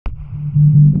Oh,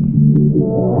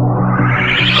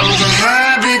 the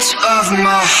habits of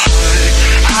my heart,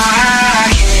 I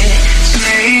can't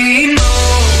say no.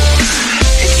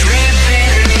 It's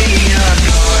ripping me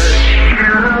apart.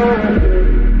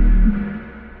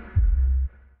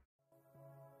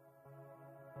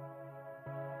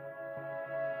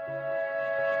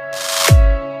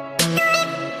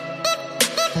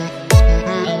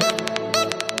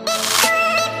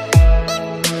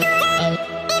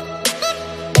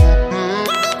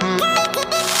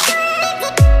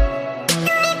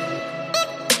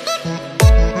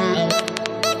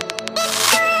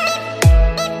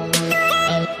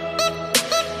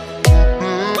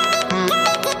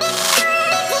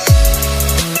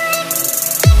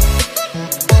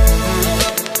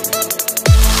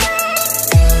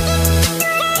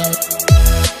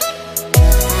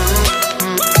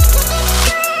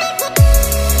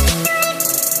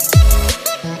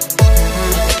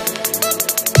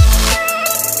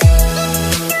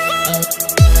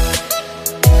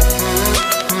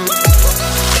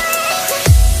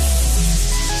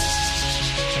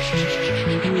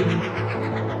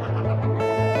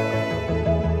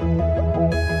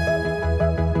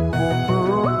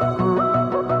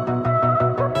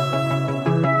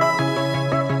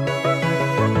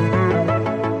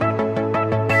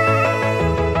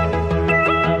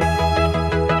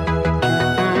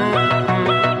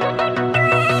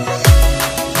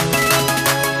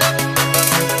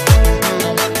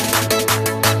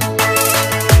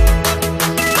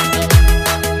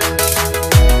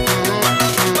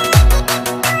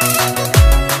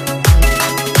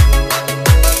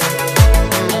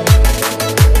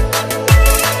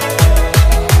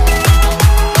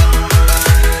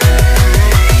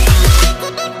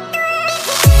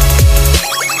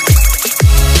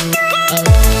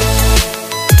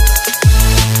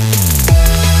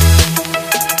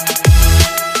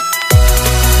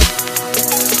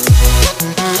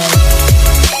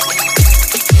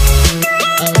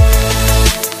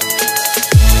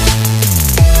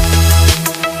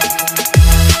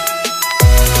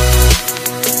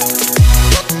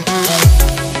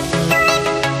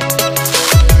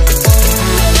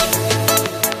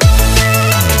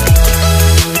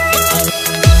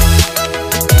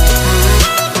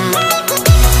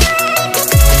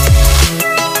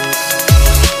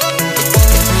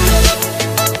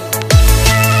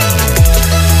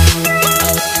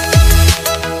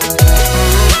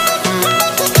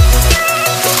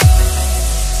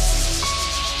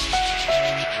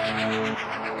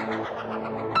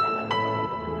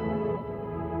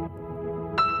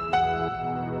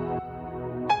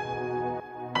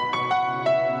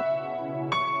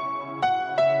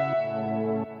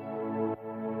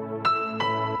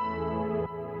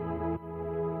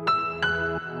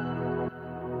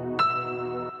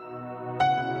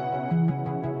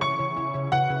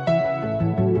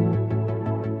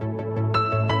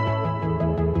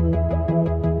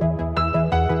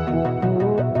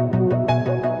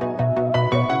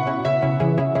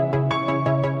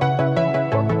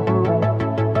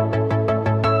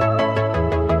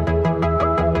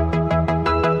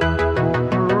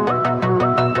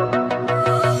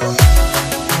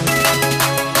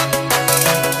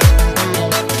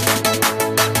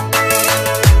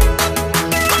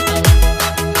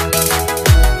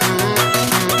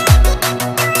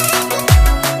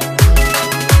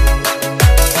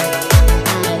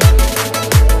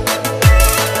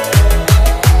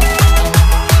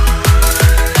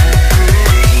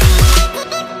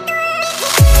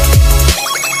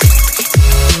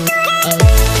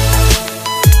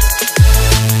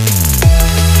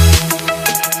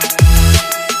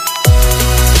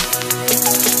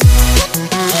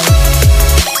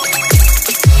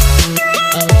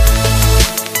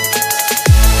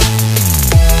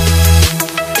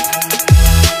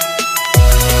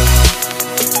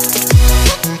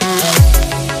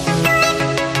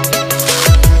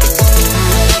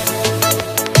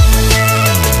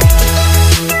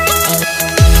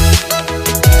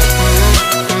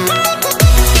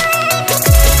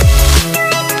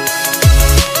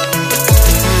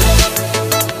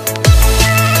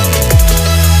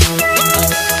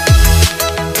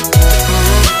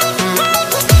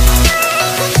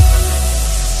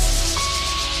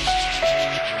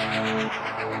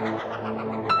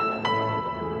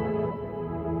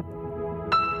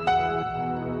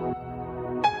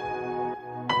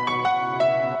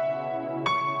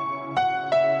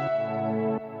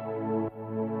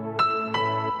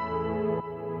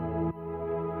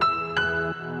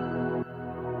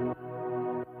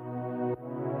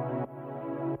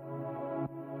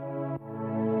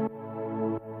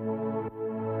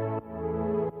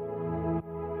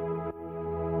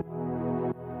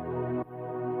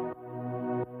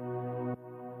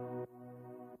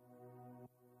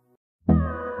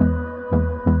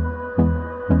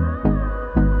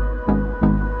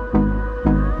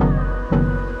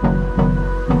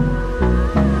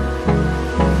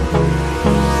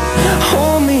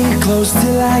 close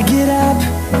till I get up.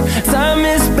 Time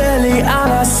is barely on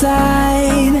our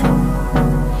side.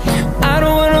 I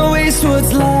don't wanna waste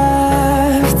what's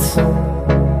left.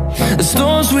 The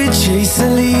storms we chase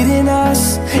are leading us,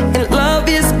 and love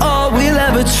is all we'll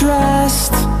ever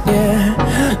trust. Yeah,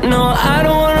 no, I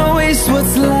don't wanna waste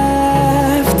what's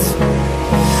left.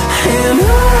 And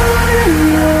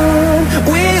on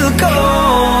we'll go,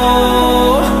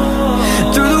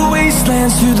 through the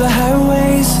wastelands, through the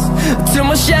highways, till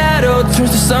my shadow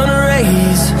turns to sun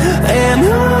rays. And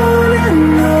on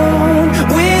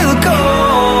we'll go,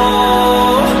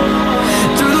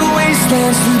 through the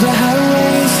wastelands, through the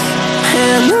highways,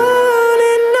 and on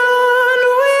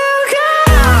we'll go.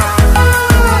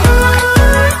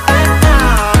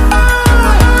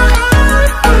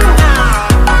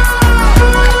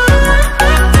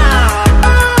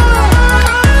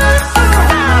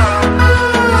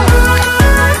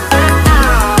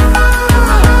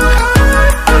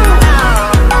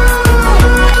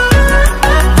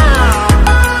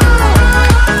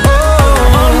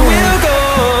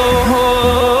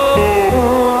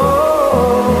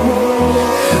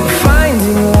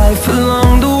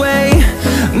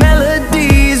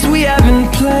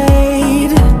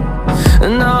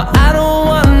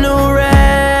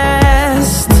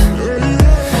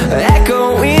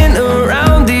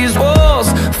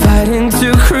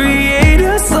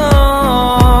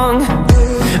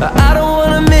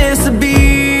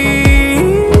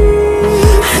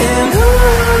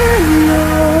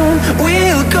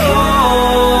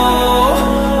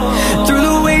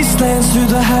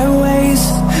 Through the highways,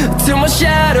 till my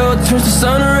shadow turns to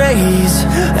sun rays.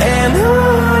 And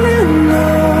on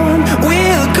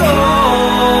we'll go,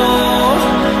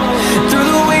 through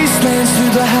the wastelands,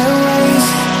 through the highways,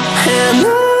 and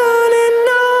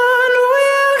on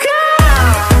we'll go.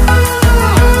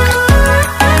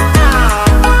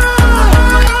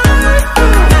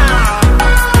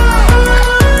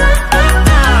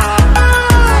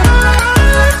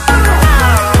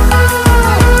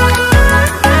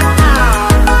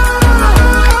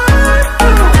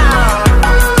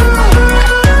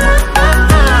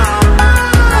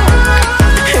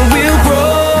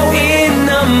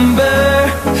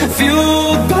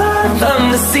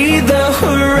 See the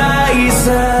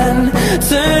horizon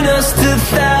turn us to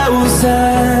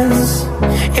thousands,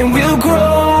 and we'll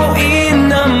grow in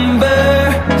number,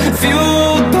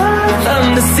 fueled by them.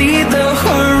 To see the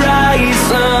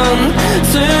horizon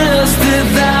turn us to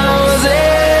thousands,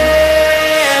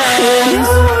 and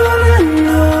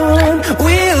on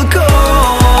we'll go,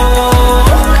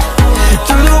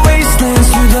 through the wastelands,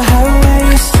 through the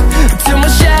highways, till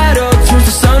my shadow turns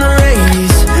to sun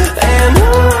rays. And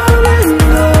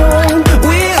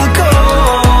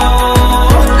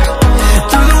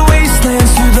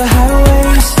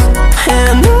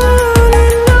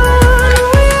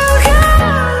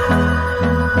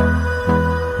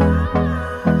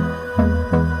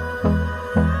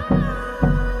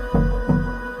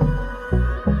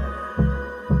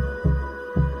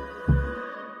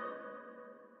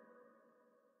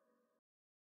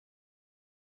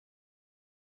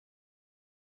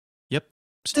Yep.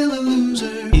 Still a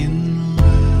loser in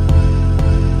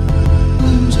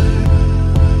loser.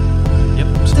 Yep.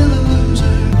 Still a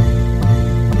loser.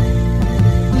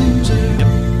 Loser.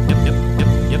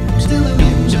 Yep. Still a loser. Still a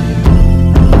loser.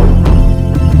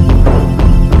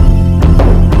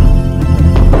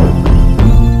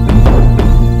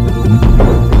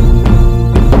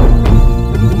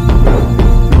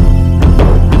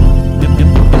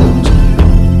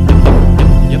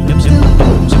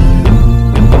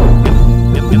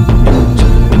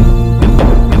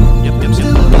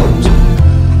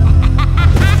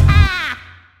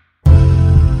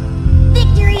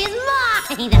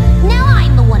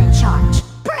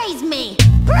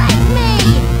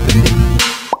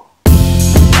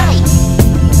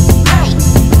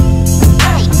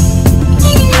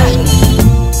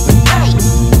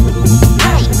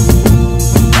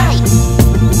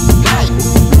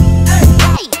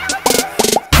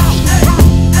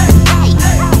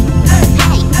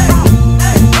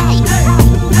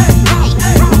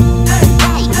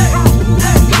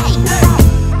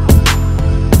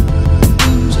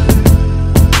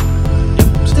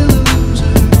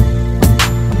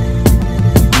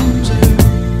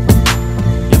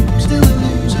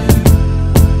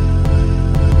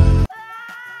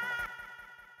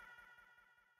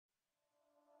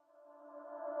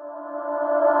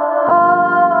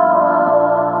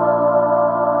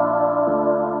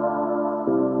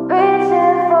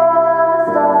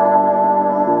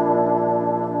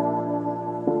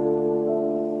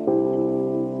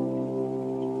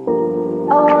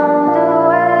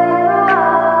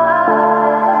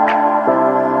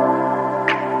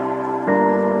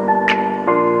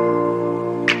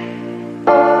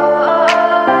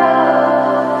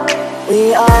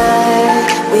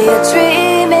 are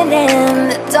dreaming in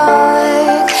the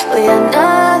dark. We are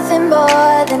nothing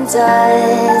more than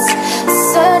dust.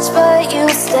 Search but you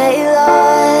stay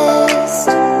lost.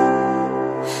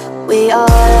 We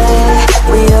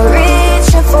are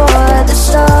reaching for the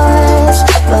stars,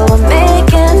 but we're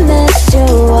making this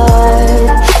too hard.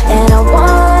 And I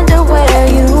wonder where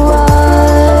you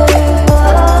are.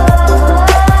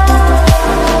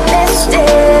 Mysterious,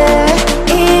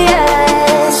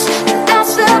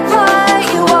 that's the part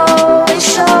you always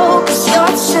show. 'Cause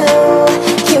you're too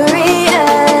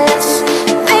curious.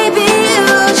 Maybe you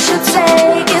should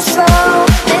take it slow.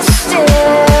 Mysterious,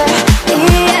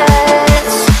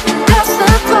 that's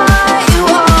the part you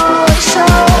always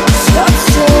show. 'Cause you're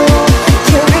too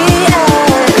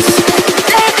curious.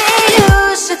 Maybe you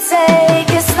should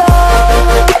take it slow.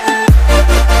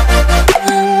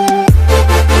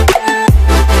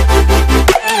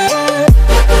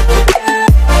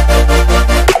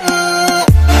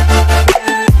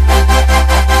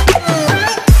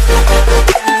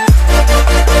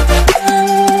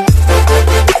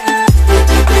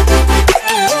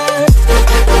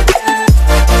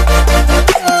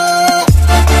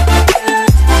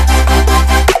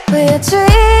 We are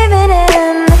dreaming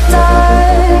in the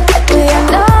dark. We are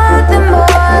nothing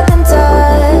more than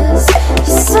dust.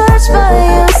 You search but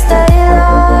you stay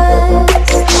lost.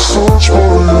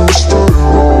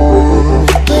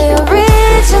 We are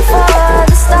reaching for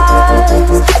the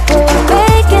stars, but we're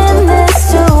making this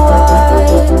too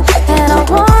hard. And I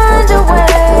wonder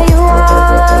where you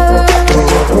are.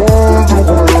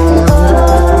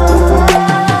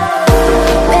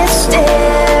 Mysterious,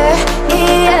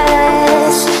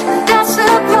 that's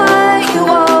the part you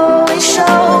always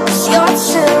show. 'Cause you're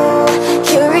too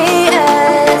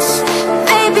curious.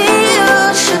 Maybe you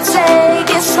should take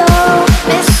it slow.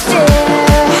 Mysterious,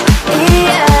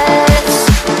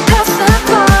 that's the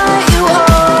part you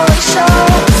always show.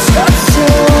 'Cause you're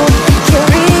too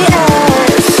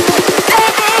curious.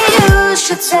 Maybe you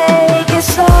should take it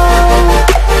slow.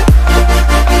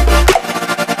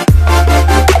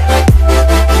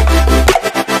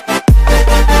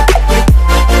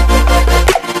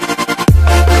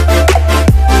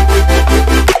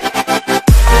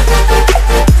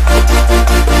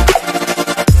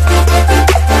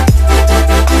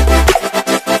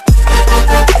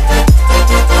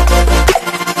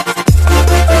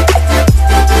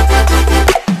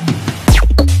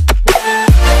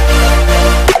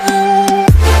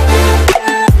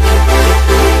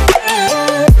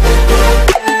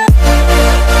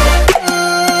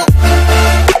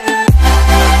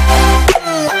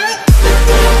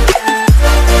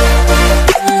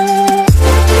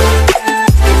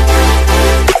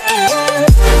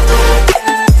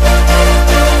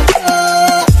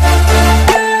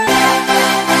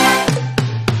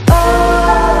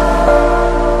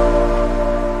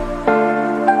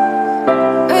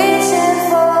 Reaching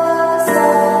for the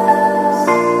stars.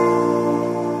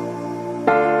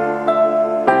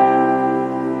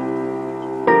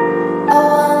 I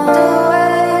wonder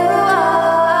where you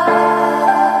are.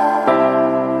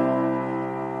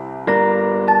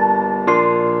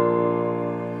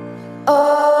 Oh.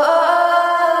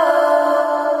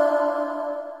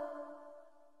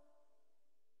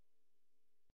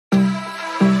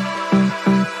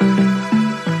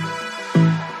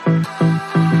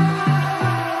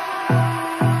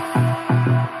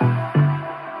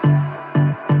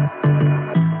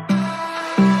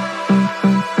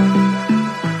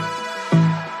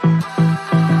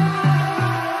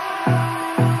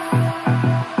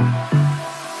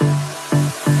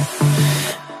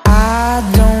 I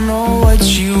don't know what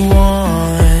you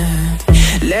want.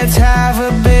 Let's have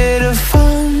a bit of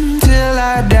fun till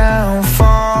I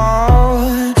downfall.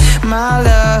 My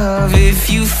love, if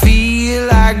you feel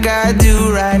like I do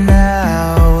right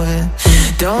now,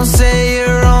 don't say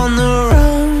you're on the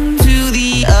run to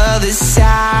the other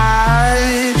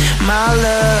side. My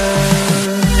love,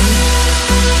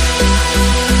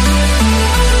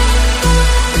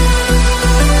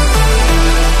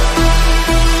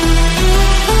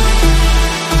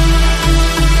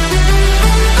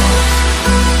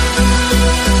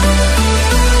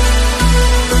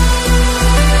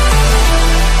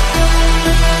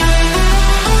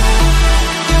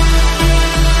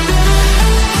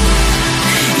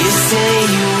 you say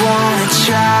you wanna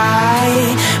try,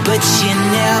 but you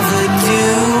never do.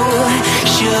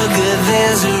 Sugar,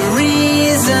 there's a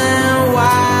reason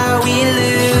why we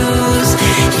lose.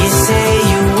 You say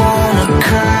you wanna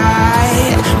cry,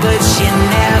 but you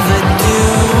never do.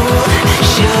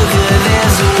 Sugar,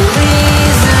 there's a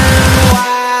reason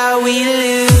why we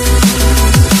lose.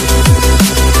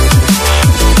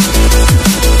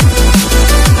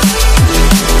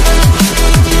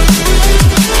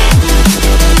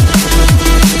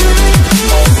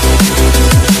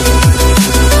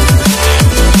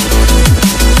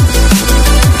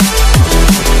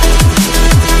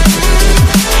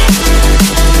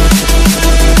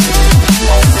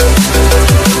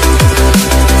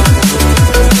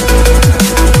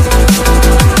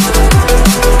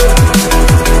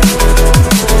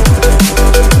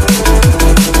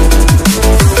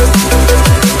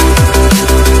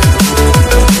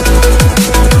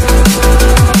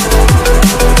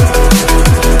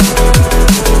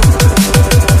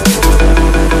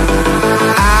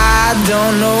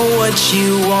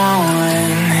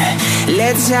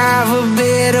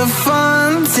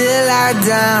 till our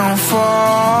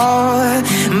downfall.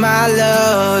 My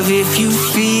love, if you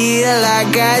feel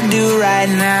like I do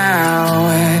right now,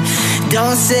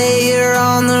 don't say you're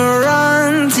on the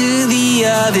run to the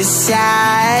other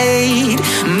side.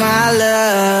 My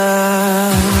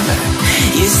love,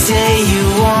 you say you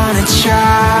wanna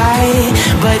try,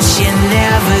 but you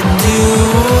never do.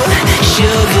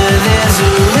 Sugar, there's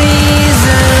a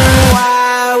reason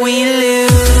why we lose.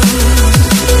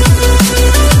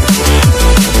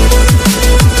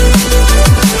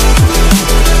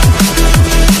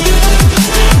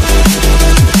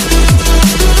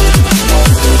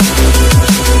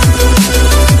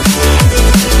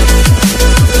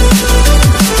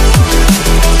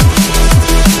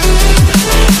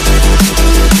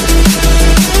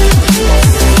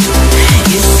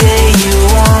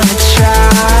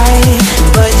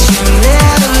 But you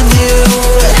never do.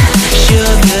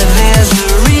 Sugar, there's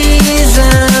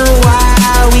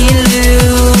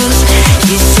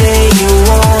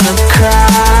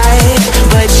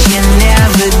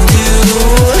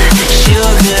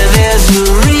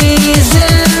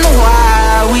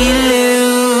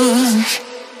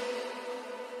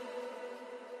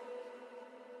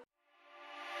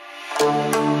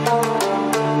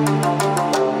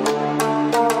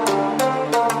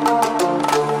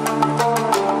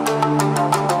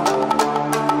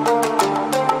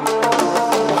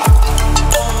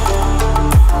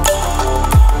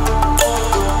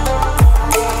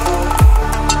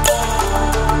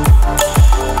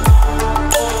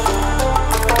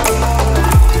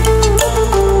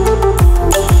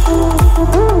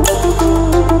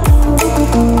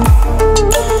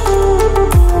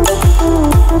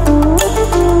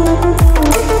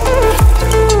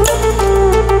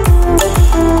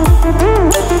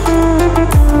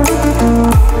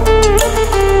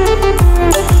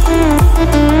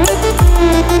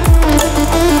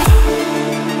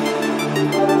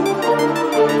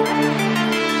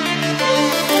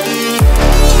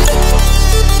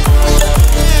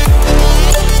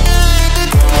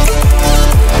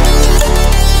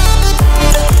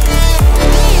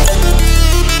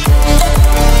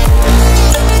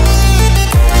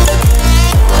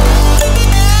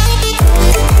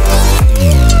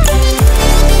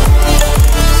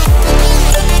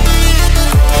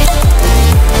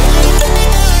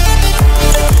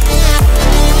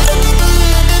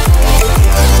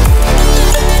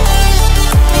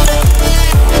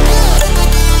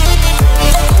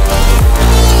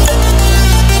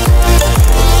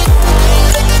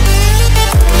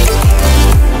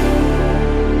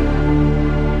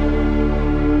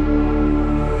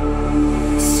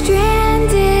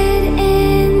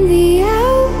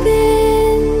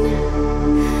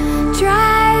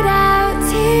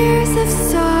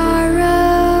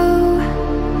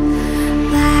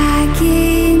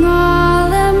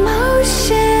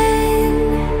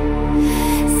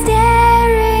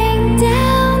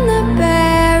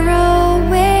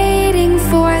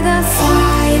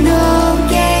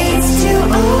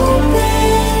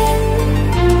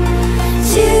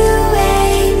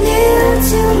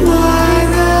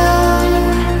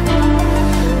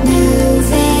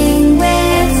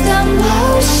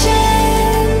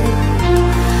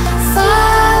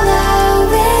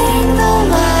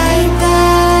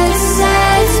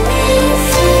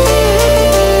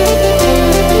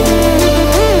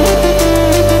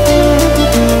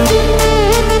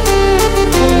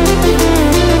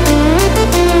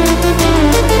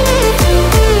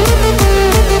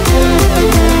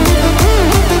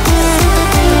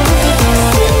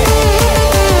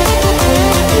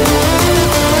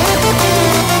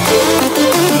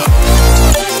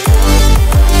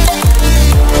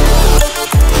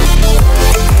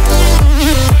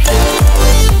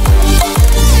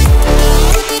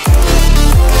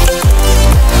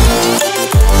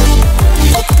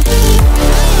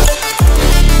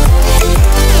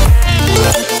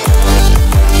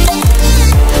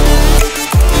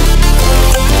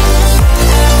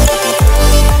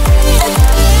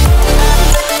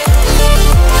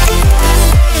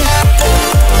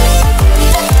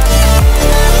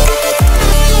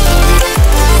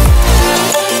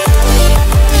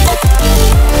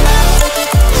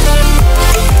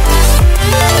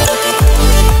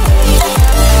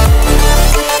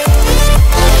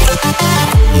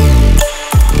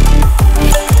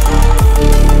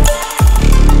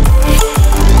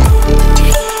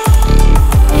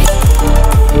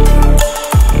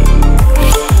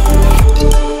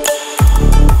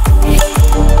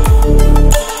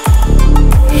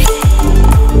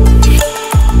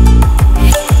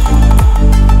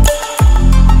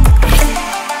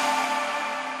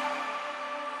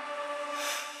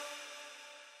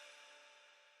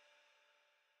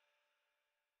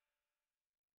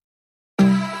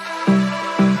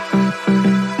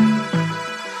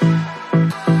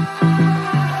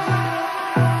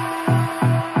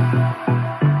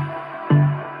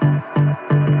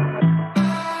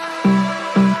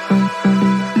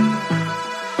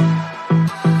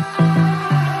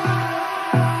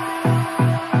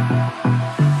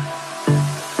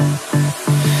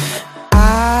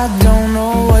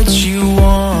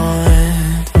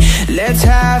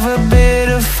have a bit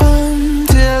of fun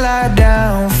till I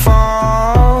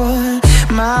downfall.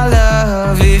 My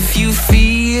love, if you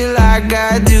feel like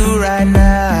I do right